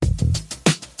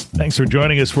Thanks for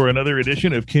joining us for another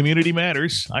edition of Community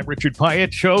Matters. I'm Richard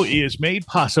Pyatt. Show is made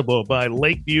possible by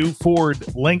Lakeview Ford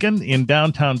Lincoln in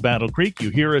downtown Battle Creek. You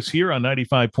hear us here on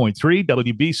 95.3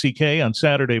 WBCK on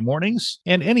Saturday mornings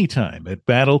and anytime at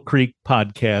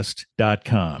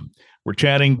battlecreekpodcast.com. We're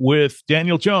chatting with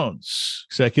Daniel Jones,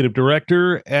 Executive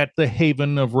Director at the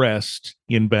Haven of Rest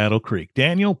in Battle Creek.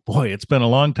 Daniel, boy, it's been a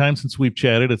long time since we've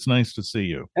chatted. It's nice to see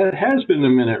you. It has been a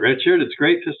minute, Richard. It's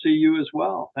great to see you as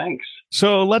well. Thanks.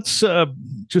 So let's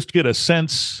just get a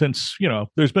sense, since,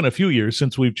 there's been a few years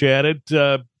since we've chatted.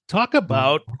 Talk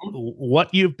about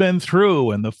what you've been through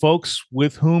and the folks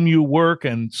with whom you work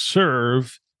and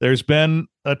serve. There's been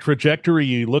a trajectory.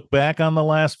 You look back on the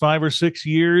last 5 or 6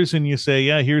 years and you say,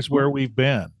 yeah, here's where we've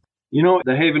been.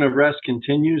 The Haven of Rest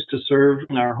continues to serve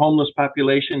our homeless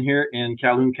population here in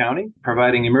Calhoun County,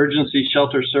 providing emergency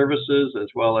shelter services as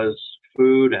well as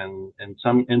food and, in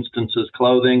some instances,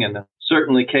 clothing, and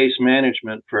certainly case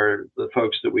management for the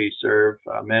folks that we serve,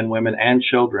 men, women, and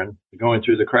children going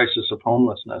through the crisis of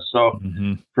homelessness. So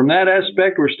from that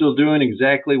aspect, we're still doing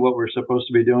exactly what we're supposed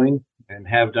to be doing and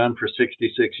have done for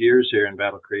 66 years here in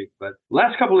Battle Creek. But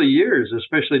last couple of years,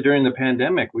 especially during the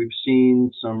pandemic, we've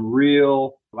seen some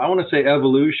real, I want to say,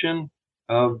 evolution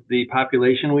of the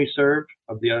population we serve,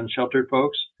 of the unsheltered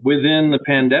folks within the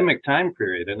pandemic time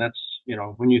period. And that's,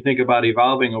 when you think about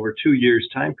evolving over 2 years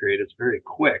time period, it's very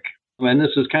quick. And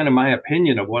this is kind of my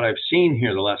opinion of what I've seen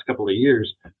here the last couple of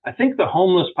years. I think the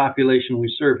homeless population we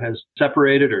serve has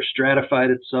separated or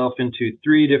stratified itself into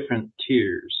 3 different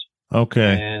tiers.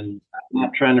 Okay. And I'm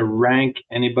not trying to rank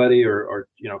anybody or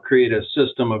create a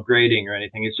system of grading or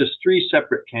anything. It's just 3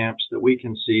 separate camps that we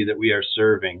can see that we are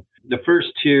serving. The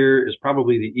first tier is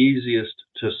probably the easiest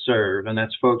to serve, and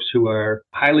that's folks who are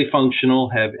highly functional,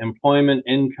 have employment,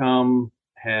 income,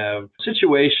 have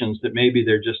situations that maybe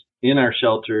they're just in our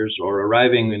shelters or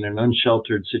arriving in an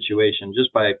unsheltered situation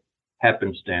just by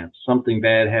happenstance. Something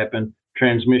bad happened,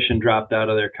 transmission dropped out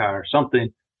of their car,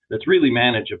 something that's really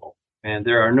manageable. And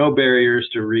there are no barriers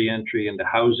to reentry into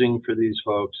housing for these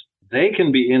folks. They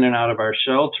can be in and out of our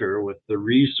shelter with the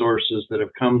resources that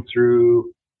have come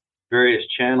through various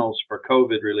channels for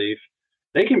COVID relief.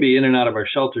 They can be in and out of our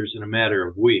shelters in a matter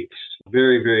of weeks.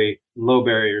 Very, very low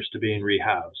barriers to being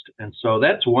rehoused. And so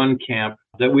that's one camp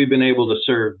that we've been able to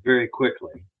serve very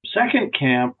quickly. Second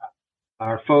camp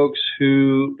are folks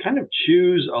who kind of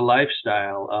choose a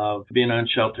lifestyle of being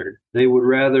unsheltered. They would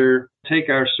rather take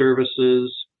our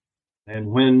services,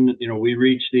 and when we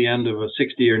reach the end of a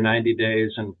 60 or 90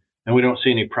 days and we don't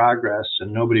see any progress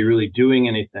and nobody really doing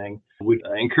anything, we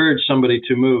encourage somebody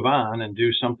to move on and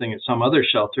do something at some other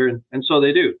shelter. And so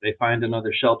they do. They find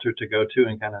another shelter to go to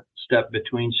and kind of step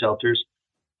between shelters,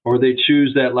 or they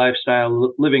choose that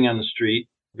lifestyle living on the street,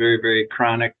 very, very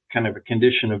chronic kind of a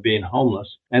condition of being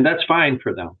homeless. And that's fine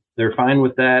for them. They're fine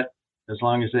with that as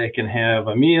long as they can have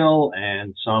a meal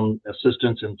and some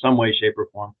assistance in some way, shape, or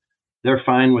form. They're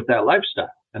fine with that lifestyle,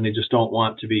 and they just don't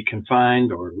want to be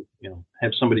confined or,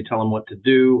 have somebody tell them what to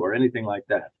do or anything like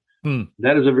that.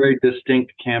 That is a very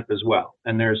distinct camp as well.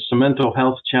 And there's some mental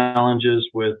health challenges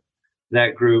with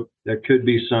that group. There could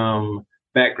be some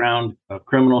background of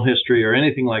criminal history or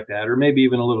anything like that, or maybe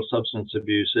even a little substance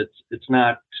abuse. It's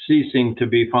not ceasing to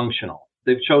be functional.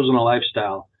 They've chosen a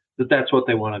lifestyle that's what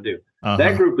they want to do.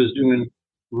 That group is doing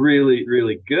really,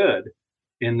 really good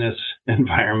in this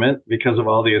environment because of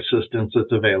all the assistance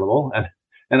that's available.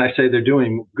 And I say they're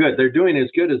doing good. They're doing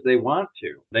as good as they want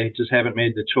to. They just haven't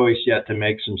made the choice yet to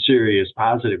make some serious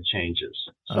positive changes.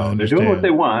 So they're doing what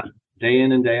they want day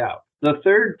in and day out. The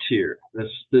third tier,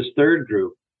 this third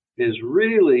group, is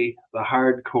really the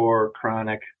hardcore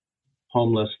chronic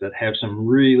homeless that have some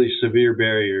really severe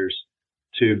barriers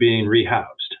to being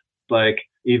rehoused, like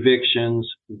evictions,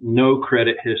 no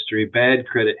credit history, bad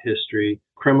credit history,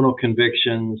 criminal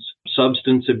convictions,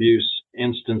 substance abuse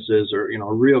instances, or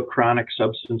real chronic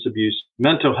substance abuse,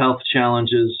 mental health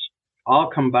challenges, all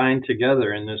combined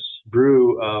together in this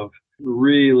brew of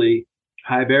really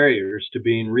high barriers to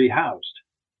being rehoused.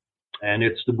 And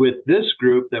it's with this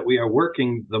group that we are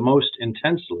working the most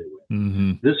intensely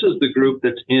with. This is the group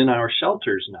that's in our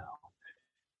shelters now.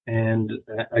 And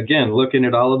again, looking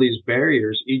at all of these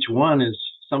barriers, each one is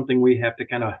something we have to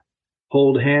kind of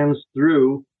hold hands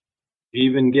through,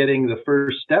 even getting the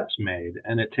first steps made.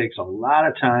 And it takes a lot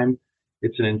of time.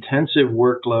 It's an intensive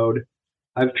workload.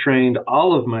 I've trained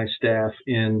all of my staff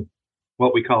in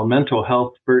what we call mental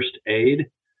health first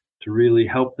aid to really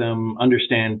help them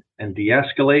understand and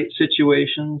de-escalate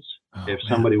situations. If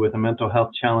somebody with a mental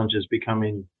health challenge is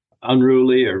becoming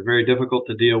unruly or very difficult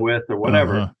to deal with or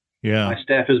whatever, Yeah. My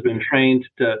staff has been trained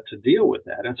to deal with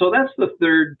that. And so that's the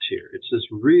third tier. It's this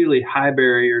really high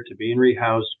barrier to being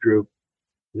rehoused group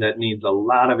that needs a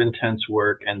lot of intense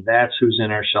work, and that's who's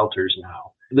in our shelters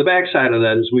now. The backside of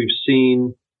that is we've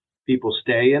seen people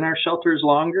stay in our shelters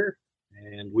longer,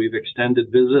 and we've extended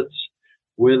visits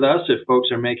with us if folks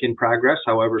are making progress,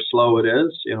 however slow it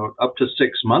is, up to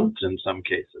 6 months in some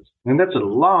cases. And that's a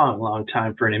long, long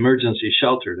time for an emergency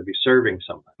shelter to be serving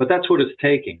someone. But that's what it's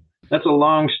taking. That's a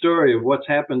long story of what's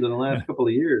happened in the last couple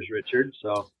of years, Richard.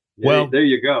 So there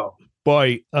you go.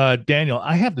 Boy, Daniel,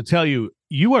 I have to tell you,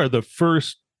 you are the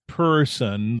first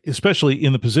person, especially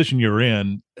in the position you're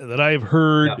in, that I've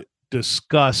heard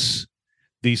discuss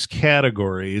these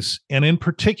categories, and in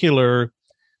particular,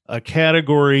 a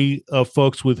category of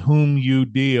folks with whom you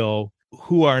deal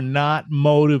who are not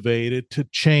motivated to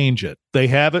change it. They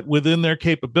have it within their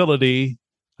capability,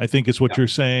 I think is what you're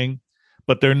saying,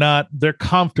 but they're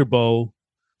comfortable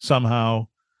somehow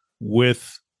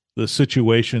with the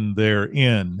situation they're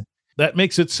in. That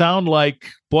makes it sound like,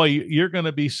 boy, you're going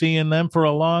to be seeing them for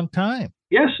a long time.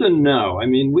 Yes and no. I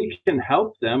mean, we can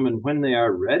help them, and when they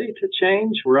are ready to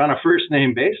change, we're on a first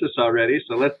name basis already.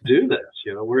 So let's do this.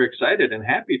 We're excited and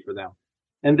happy for them,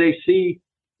 and they see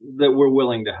that we're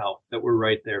willing to help, that we're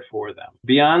right there for them.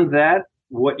 Beyond that,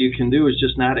 what you can do is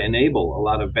just not enable a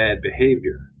lot of bad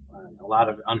behavior, a lot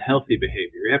of unhealthy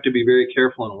behavior. You have to be very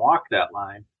careful and walk that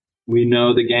line. We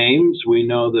know the games, we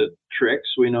know the tricks,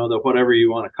 we know the whatever you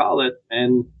want to call it,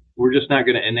 and we're just not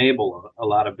going to enable a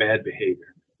lot of bad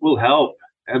behavior. We'll help,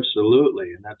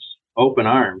 absolutely, and that's open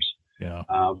arms. Yeah.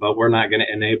 But we're not going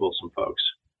to enable some folks.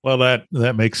 Well,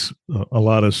 that makes a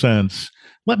lot of sense.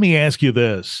 Let me ask you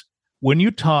this. When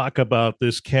you talk about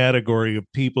this category of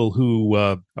people who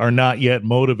are not yet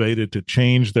motivated to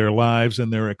change their lives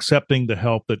and they're accepting the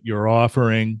help that you're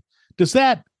offering, does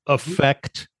that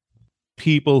affect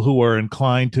people who are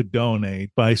inclined to donate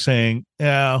by saying,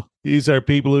 yeah, these are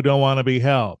people who don't want to be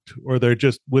helped, or they're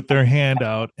just with their hand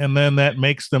out, and then that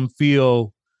makes them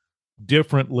feel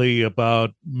differently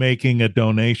about making a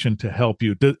donation to help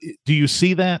you? Do you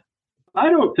see that? I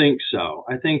don't think so.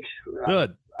 I think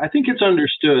good. I think it's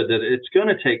understood that it's going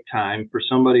to take time for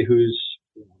somebody who's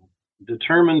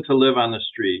determined to live on the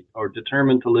street or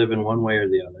determined to live in one way or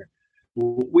the other.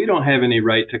 We don't have any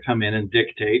right to come in and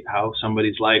dictate how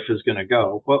somebody's life is going to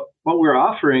go. What we're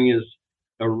offering is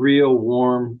a real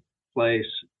warm place,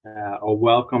 a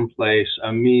welcome place,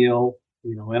 a meal,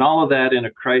 and all of that in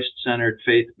a Christ-centered,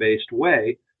 faith-based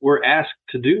way. We're asked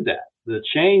to do that. The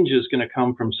change is going to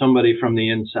come from somebody from the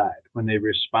inside when they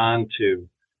respond to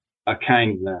a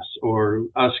kindness or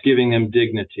us giving them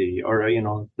dignity or,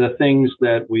 the things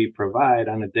that we provide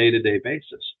on a day-to-day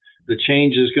basis. The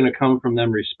change is going to come from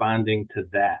them responding to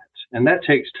that. And that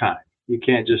takes time. You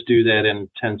can't just do that in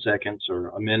 10 seconds or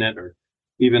a minute or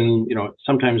even,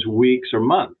 sometimes weeks or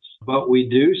months. But we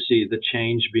do see the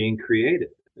change being created.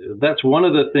 That's one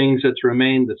of the things that's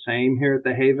remained the same here at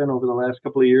the Haven over the last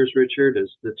couple of years, Richard,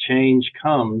 is the change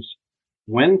comes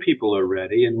when people are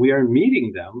ready, and we are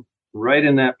meeting them right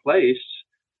in that place,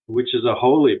 which is a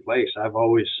holy place. I've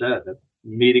always said that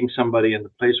meeting somebody in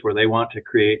the place where they want to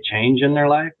create change in their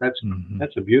life, that's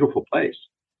a beautiful place.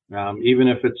 Even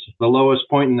if it's the lowest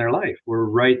point in their life, we're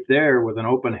right there with an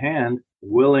open hand,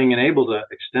 willing and able to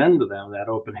extend to them that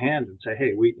open hand and say,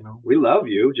 hey, we love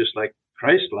you just like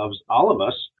Christ loves all of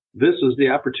us. This is the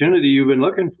opportunity you've been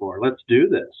looking for. Let's do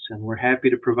this. And we're happy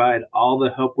to provide all the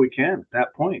help we can at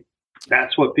that point.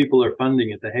 That's what people are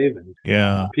funding at the Haven.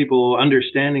 Yeah. People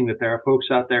understanding that there are folks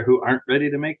out there who aren't ready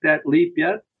to make that leap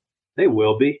yet. They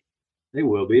will be. They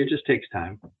will be. It just takes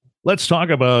time. Let's talk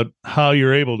about how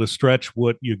you're able to stretch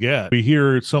what you get. We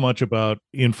hear so much about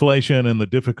inflation and the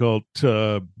difficult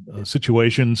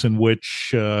situations in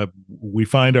which we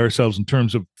find ourselves in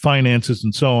terms of finances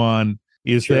and so on.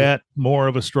 Is that more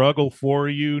of a struggle for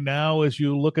you now as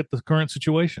you look at the current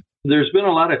situation? There's been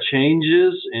a lot of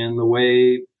changes in the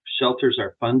way shelters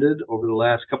are funded over the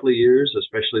last couple of years,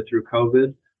 especially through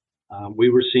COVID. We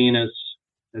were seen as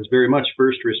very much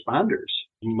first responders,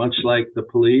 much like the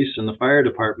police and the fire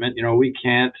department. We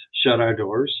can't shut our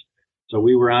doors. So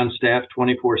we were on staff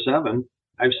 24/7.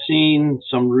 I've seen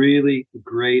some really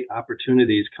great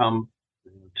opportunities come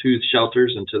to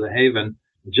shelters and to the Haven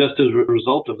just as a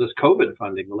result of this COVID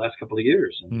funding the last couple of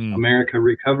years, and America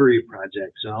Recovery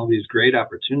Projects and all these great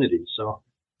opportunities. So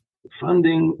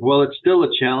funding, well, it's still a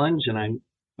challenge. And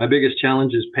my biggest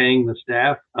challenge is paying the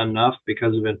staff enough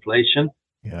because of inflation.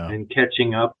 And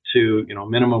catching up to,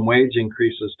 minimum wage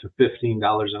increases to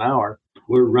 $15 an hour.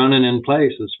 We're running in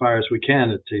place as far as we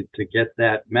can to get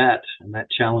that met and that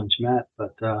challenge met.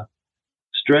 But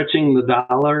stretching the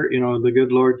dollar, the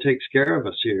good Lord takes care of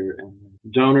us here. And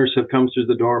donors have come through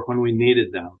the door when we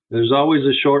needed them. There's always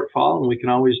a shortfall and we can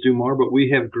always do more, but we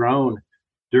have grown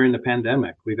during the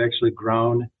pandemic. We've actually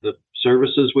grown the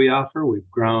services we offer. We've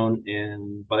grown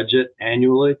in budget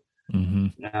annually,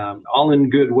 all in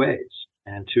good ways,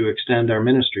 and to extend our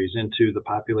ministries into the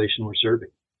population we're serving.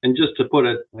 And just to put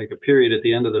it like a period at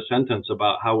the end of the sentence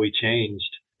about how we changed,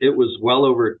 it was well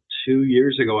over 2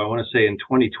 years ago, I want to say in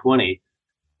 2020,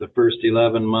 the first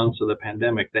 11 months of the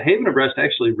pandemic, the Haven of Rest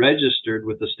actually registered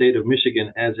with the state of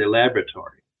Michigan as a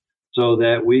laboratory so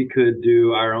that we could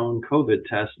do our own COVID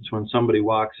tests when somebody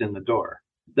walks in the door.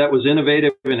 That was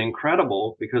innovative and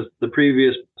incredible because the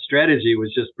previous strategy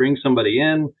was just bring somebody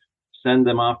in, send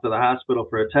them off to the hospital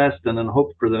for a test, and then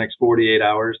hope for the next 48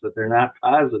 hours that they're not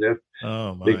positive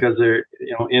because they're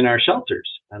in our shelters.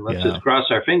 And let's just cross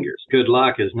our fingers. Good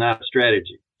luck is not a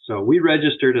strategy. So we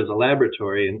registered as a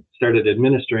laboratory and started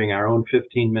administering our own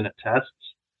 15-minute tests.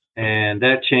 And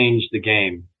that changed the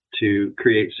game to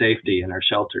create safety in our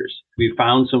shelters. We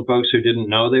found some folks who didn't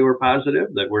know they were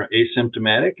positive, that were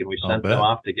asymptomatic, and we sent them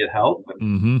off to get help,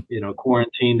 and,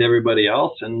 quarantined everybody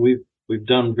else. And we've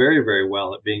done very, very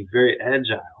well at being very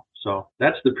agile. So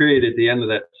that's the period at the end of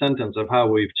that sentence of how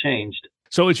we've changed.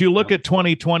 So as you look at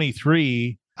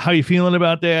 2023, how are you feeling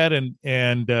about that?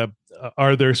 And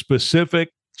are there specific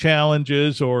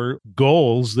challenges or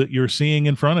goals that you're seeing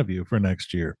in front of you for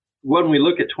next year? When we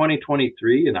look at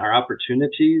 2023 and our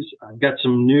opportunities, I've got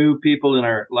some new people in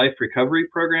our life recovery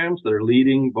programs that are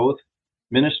leading both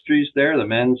ministries there, the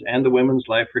men's and the women's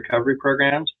life recovery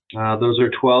programs. Those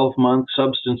are 12-month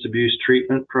substance abuse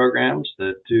treatment programs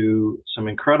that do some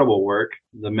incredible work.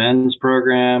 The men's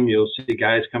program, you'll see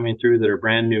guys coming through that are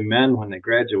brand new men when they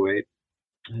graduate.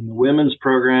 And the women's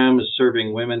program is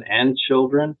serving women and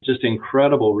children, just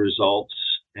incredible results,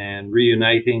 and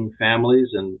reuniting families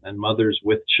and mothers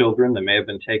with children that may have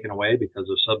been taken away because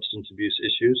of substance abuse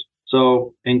issues.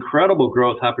 So incredible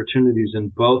growth opportunities in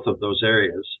both of those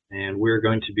areas. And we're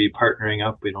going to be partnering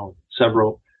up,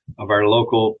 several of our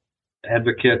local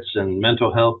advocates and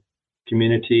mental health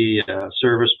community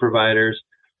service providers.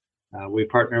 We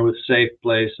partner with Safe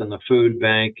Place and the Food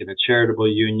Bank and a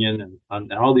charitable union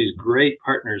and all these great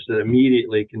partners that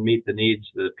immediately can meet the needs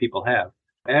that people have.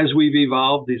 As we've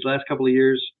evolved these last couple of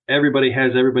years, everybody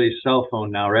has everybody's cell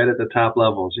phone now right at the top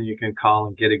levels, and you can call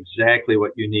and get exactly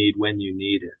what you need when you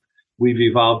need it. We've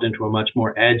evolved into a much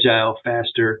more agile,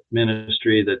 faster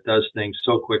ministry that does things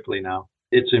so quickly now.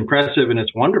 It's impressive and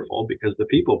it's wonderful because the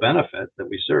people benefit that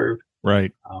we serve.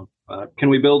 Right. Can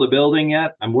we build a building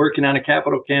yet? I'm working on a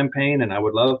capital campaign, and I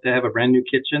would love to have a brand new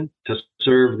kitchen to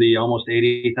serve the almost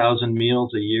 80,000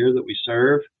 meals a year that we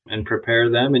serve and prepare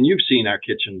them. And you've seen our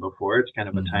kitchen before. It's kind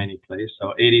of a tiny place.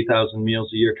 So 80,000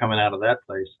 meals a year coming out of that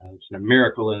place. It's a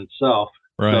miracle in itself.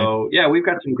 Right. So yeah, we've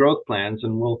got some growth plans,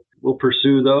 and we'll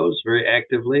pursue those very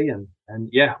actively. And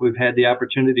yeah, we've had the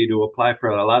opportunity to apply for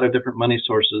a lot of different money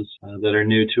sources that are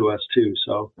new to us too.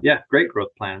 So yeah, great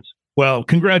growth plans. Well,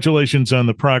 congratulations on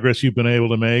the progress you've been able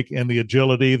to make and the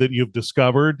agility that you've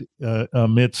discovered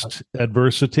amidst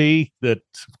adversity. That,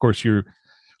 of course, you're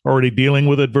already dealing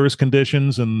with adverse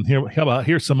conditions, and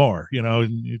here's some more.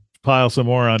 You pile some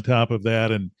more on top of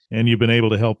that, and you've been able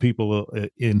to help people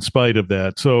in spite of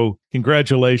that. So,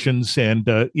 congratulations! And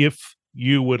if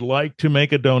you would like to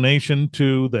make a donation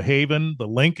to the Haven, the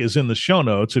link is in the show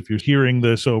notes if you're hearing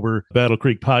this over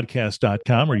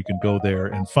battlecreekpodcast.com, or you can go there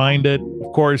and find it.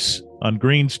 Of course, on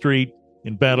Green Street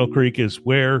in Battle Creek is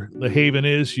where the Haven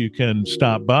is. You can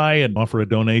stop by and offer a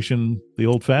donation the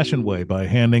old-fashioned way by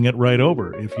handing it right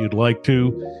over if you'd like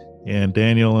to. And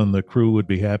Daniel and the crew would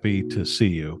be happy to see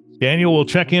you. Daniel, we'll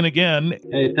check in again.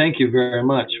 Hey, thank you very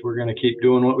much. We're going to keep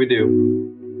doing what we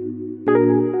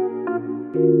do.